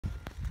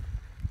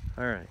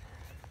All right,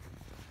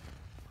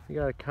 we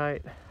got a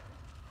kite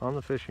on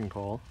the fishing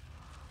pole.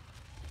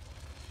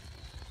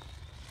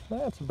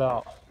 That's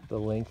about the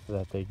length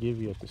that they give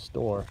you at the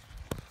store,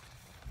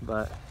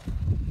 but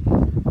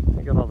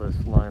I got all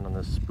this line on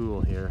this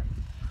spool here.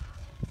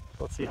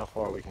 Let's see how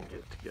far we can get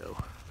it to go.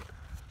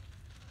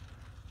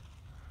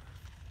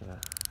 Gotta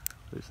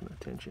loosen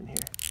the tension here.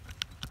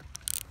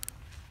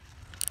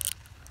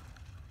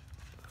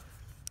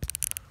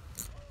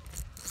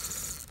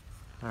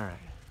 All right.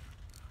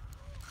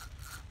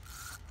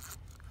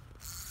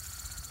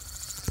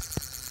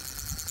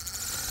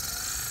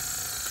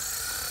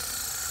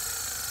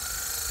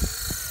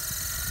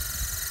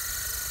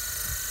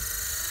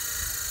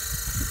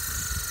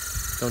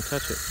 Don't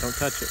touch it, don't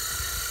touch it.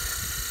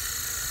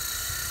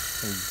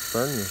 And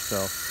burn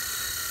yourself.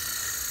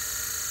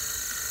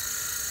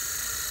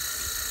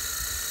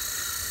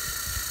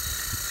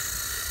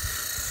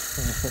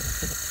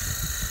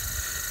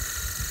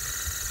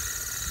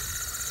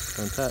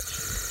 Don't touch.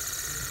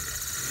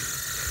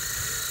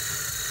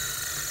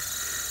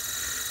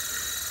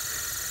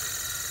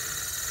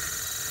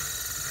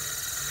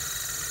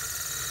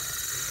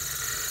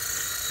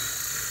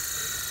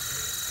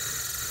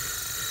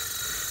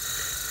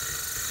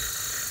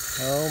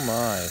 Oh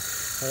my.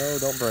 Oh,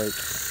 don't break.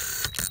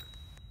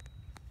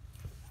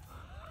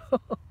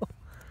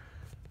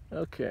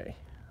 Okay.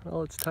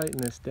 Well, let's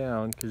tighten this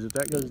down, because if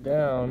that goes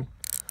down,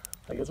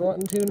 like it's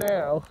wanting to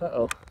now,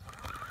 uh-oh.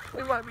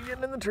 We might be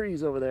getting in the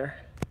trees over there.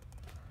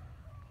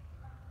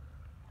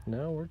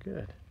 No, we're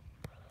good.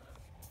 I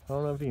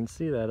don't know if you can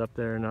see that up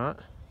there or not.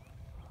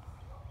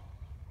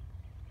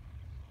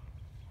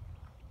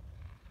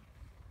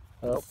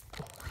 Oh.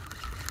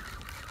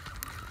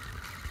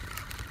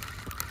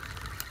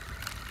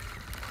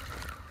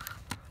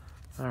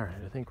 All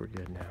right, I think we're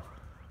good now.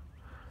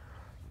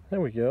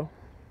 There we go.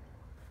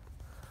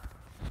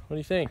 What do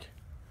you think?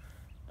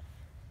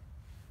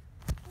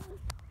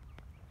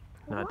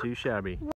 Not too shabby.